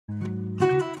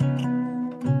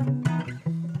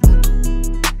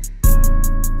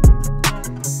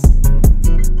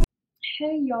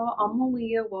y'all, I'm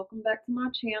Aaliyah. Welcome back to my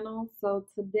channel. So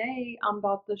today I'm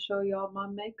about to show y'all my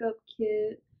makeup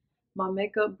kit, my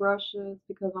makeup brushes,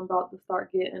 because I'm about to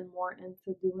start getting more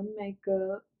into doing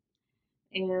makeup.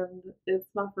 And it's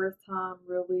my first time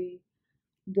really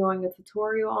doing a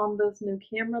tutorial on this new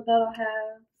camera that I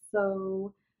have.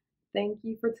 So thank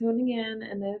you for tuning in.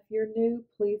 And if you're new,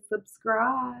 please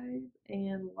subscribe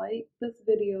and like this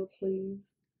video, please.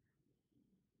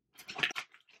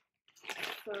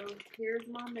 So here's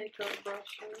my makeup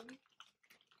brushes.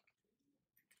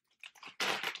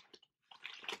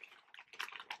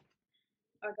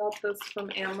 I got this from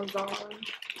Amazon.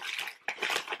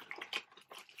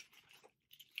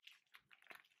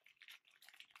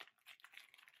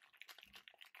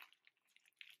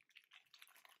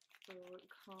 So it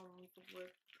comes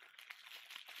with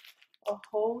a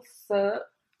whole set.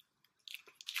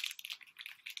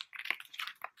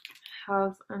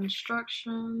 Has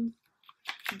instructions.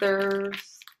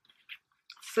 There's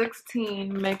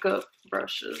 16 makeup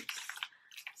brushes.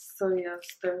 So yes,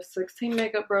 there's 16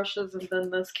 makeup brushes, and then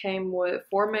this came with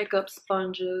 4 makeup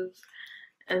sponges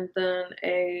and then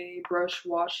a brush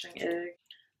washing egg.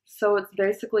 So it's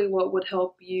basically what would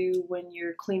help you when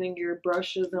you're cleaning your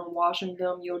brushes and washing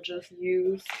them. You'll just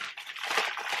use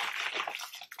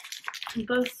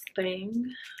this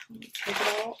thing. Let me take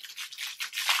it out.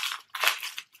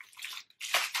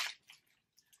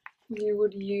 You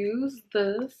would use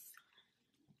this.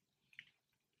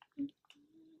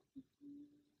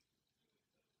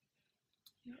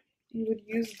 You would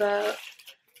use that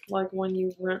like when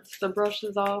you rinse the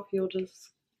brushes off,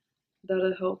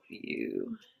 that'll help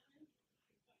you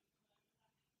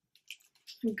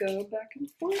go back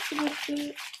and forth with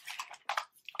it.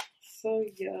 So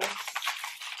yes,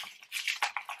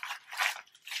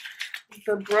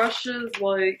 the brushes,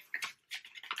 like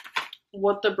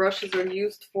what the brushes are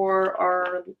used for,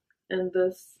 are in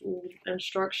this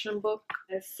instruction book.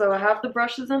 So I have the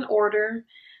brushes in order.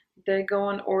 They go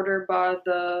in order by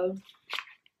the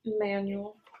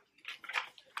manual.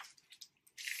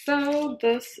 So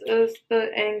this is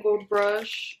the angled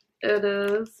brush. It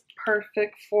is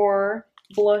perfect for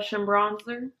blush and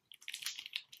bronzer.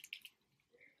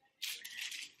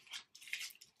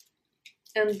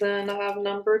 And then I have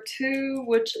number 2,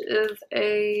 which is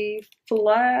a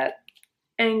flat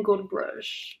angled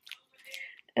brush.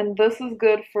 And this is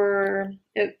good for,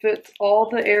 it fits all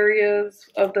the areas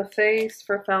of the face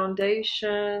for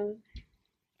foundation,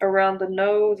 around the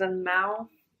nose and mouth.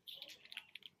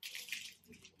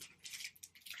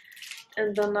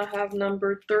 And then I have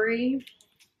number 3,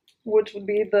 which would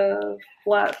be the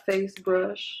flat face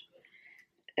brush.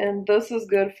 And this is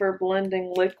good for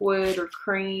blending liquid or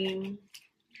cream,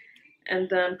 and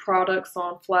then products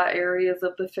on flat areas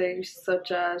of the face,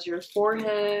 such as your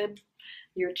forehead,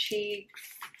 your cheeks.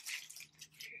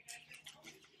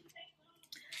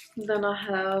 Then I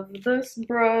have this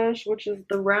brush, which is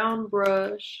the round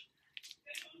brush.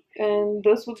 And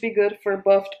this would be good for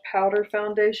buffed powder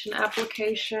foundation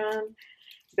application,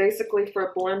 basically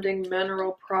for blending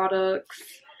mineral products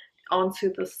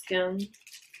onto the skin.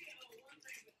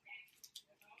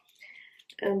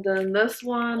 And then this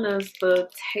one is the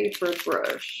tapered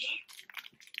brush.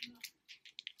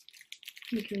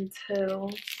 You can tell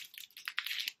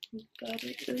that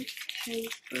it is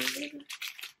tapered.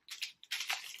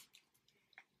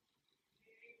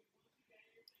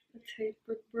 A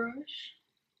tapered brush.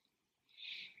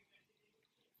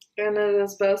 And it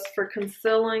is best for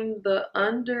concealing the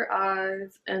under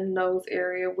eyes and nose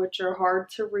area, which are hard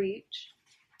to reach.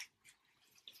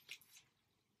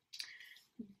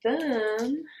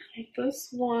 Then this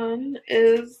one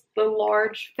is the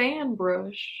large fan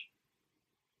brush.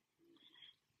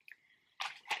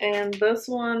 And this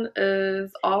one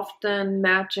is often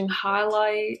matching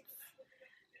highlights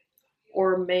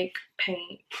or make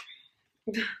paint.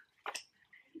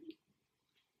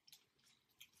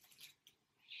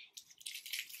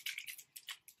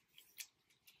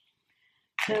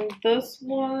 And this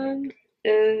one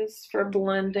is for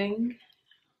blending.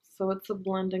 So it's a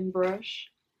blending brush.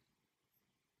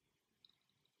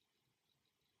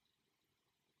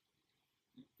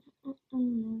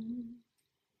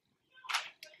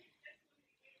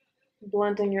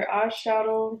 Blending your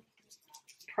eyeshadow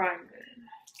primer.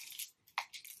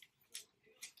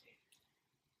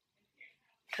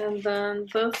 And then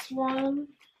this one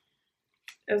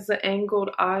is the angled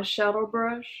eyeshadow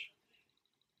brush.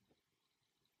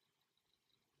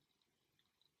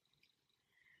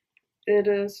 It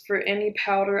is for any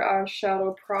powder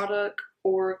eyeshadow product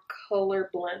or color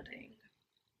blending.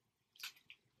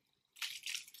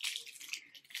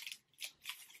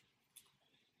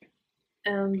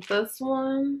 And this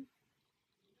one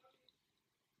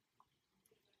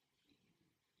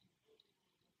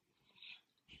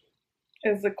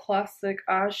is a classic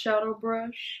eyeshadow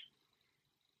brush.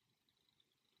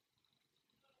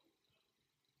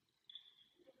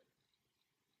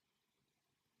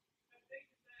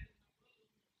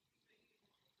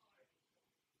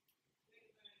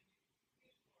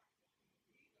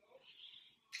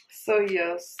 So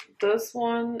yes, this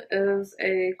one is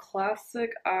a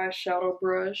classic eyeshadow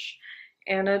brush,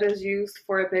 and it is used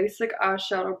for a basic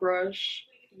eyeshadow brush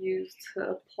used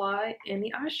to apply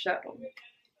any eyeshadow.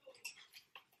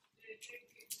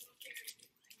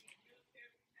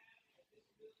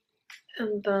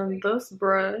 And then this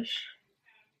brush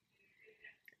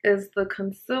is the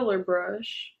concealer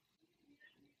brush,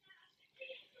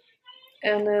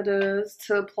 and it is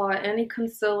to apply any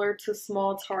concealer to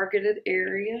small targeted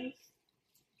areas.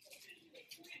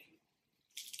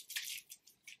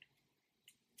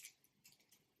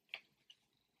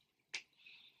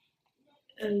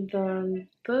 And then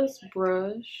this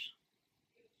brush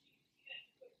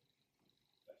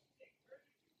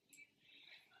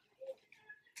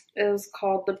is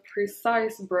called the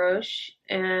Precise brush,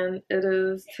 and it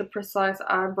is to precise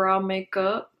eyebrow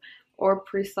makeup or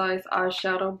precise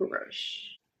eyeshadow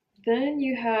brush. Then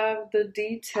you have the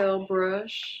Detail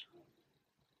brush.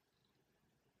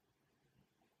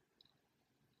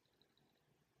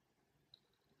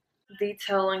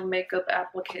 Detailing makeup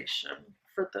application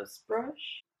for this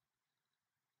brush.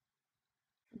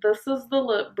 This is the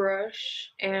lip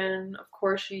brush, and of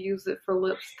course you use it for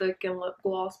lipstick and lip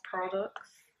gloss products.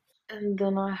 And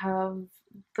then I have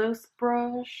this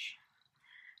brush,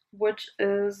 which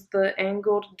is the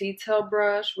angled detail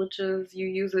brush, which is you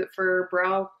use it for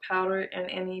brow powder and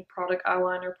any product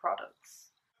eyeliner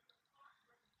products.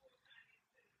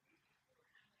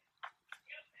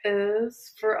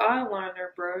 Is for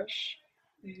eyeliner brush,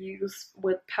 used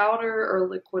with powder or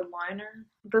liquid liner.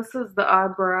 This is the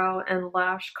eyebrow and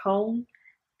lash comb,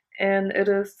 and it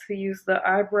is to use the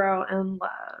eyebrow and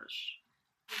lash.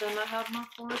 Then I have my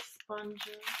 4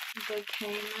 sponges. They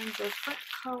came in different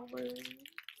colors.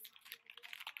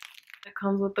 It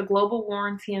comes with the global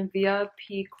warranty and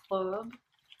VIP club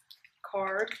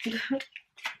card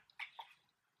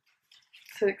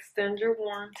to extend your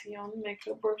warranty on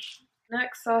makeup brush.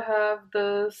 Next, I have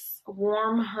this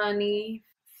Warm Honey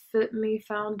Fit Me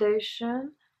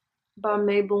foundation by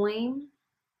Maybelline,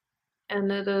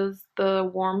 and it is the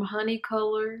Warm Honey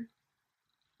color,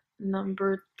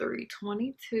 number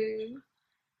 322,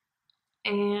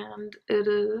 and it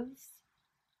is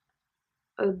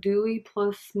a dewy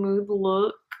plus smooth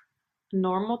look,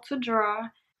 normal to dry.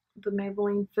 The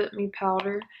Maybelline Fit Me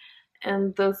powder,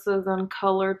 and this is in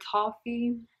color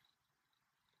Toffee,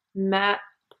 matte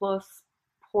plus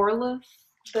poreless.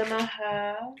 Then I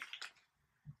have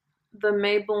the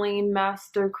Maybelline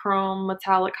Master Chrome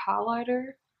Metallic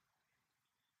Highlighter.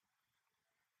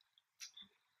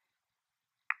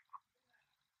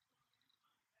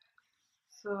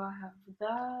 So I have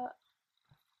that.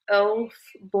 e.l.f.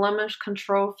 Blemish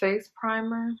Control Face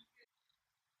Primer.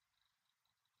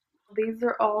 These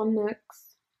are all NYX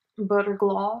Butter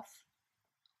Gloss.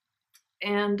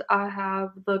 And I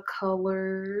have the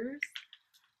colors.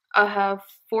 I have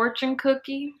Fortune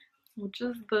Cookie, which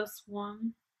is this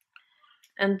one.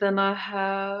 And then I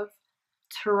have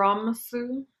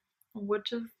Tiramisu,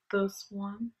 which is this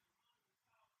one.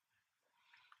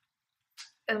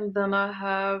 And then I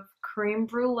have Cream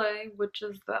Brulee, which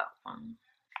is that one.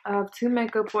 I have 2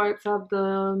 makeup wipes. I have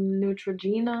the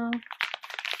Neutrogena.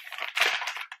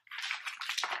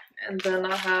 And then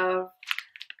I have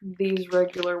these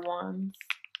regular ones.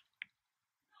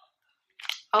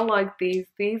 I like these.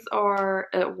 These are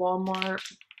at Walmart.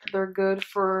 They're good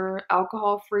for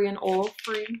alcohol-free and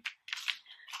oil-free.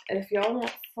 If y'all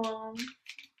want some,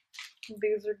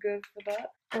 these are good for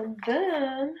that. And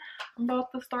then I'm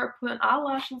about to start putting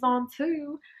eyelashes on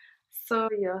too. So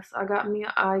yes, I got me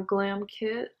an eye glam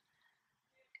kit,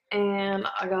 and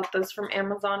I got this from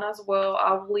Amazon as well.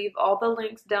 I'll leave all the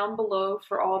links down below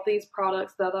for all these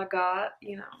products that I got,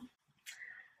 you know.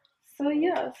 So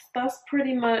yes, that's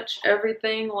pretty much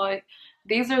everything. Like,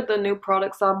 these are the new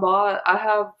products I bought. I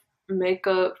have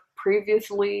makeup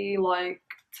previously, like,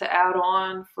 to add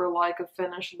on for like a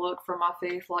finished look for my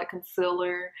face, like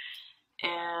concealer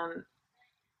and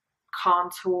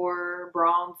contour,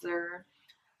 bronzer.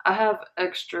 I have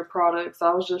extra products.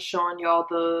 I was just showing y'all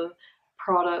the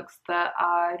products that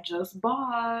I just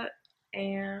bought,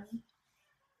 and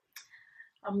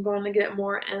I'm going to get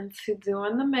more into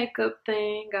doing the makeup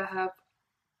thing. I have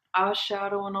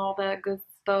eyeshadow and all that good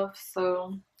stuff.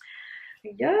 So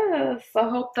yes, I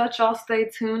hope that y'all stay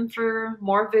tuned for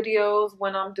more videos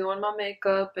when I'm doing my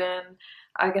makeup, and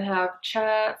I can have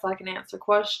chats, I can answer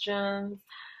questions.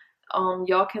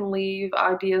 Y'all can leave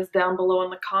ideas down below in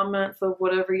the comments of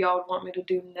whatever y'all would want me to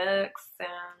do next, and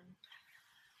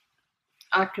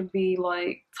I could be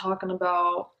like talking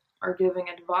about or giving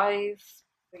advice.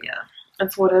 But yeah,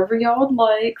 it's whatever y'all would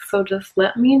like, so just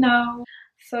let me know.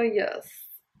 So yes,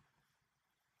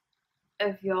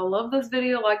 if y'all love this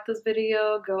video, like this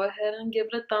video, go ahead and give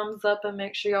it a thumbs up and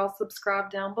make sure y'all subscribe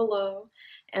down below.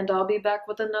 And I'll be back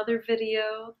with another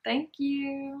video. Thank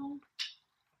you.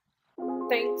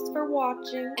 Thanks for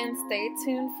watching, and stay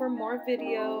tuned for more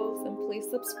videos, and please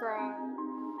subscribe.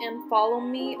 And follow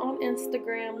me on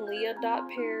Instagram,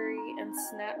 leah.perry, and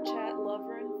Snapchat,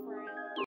 lover and friend.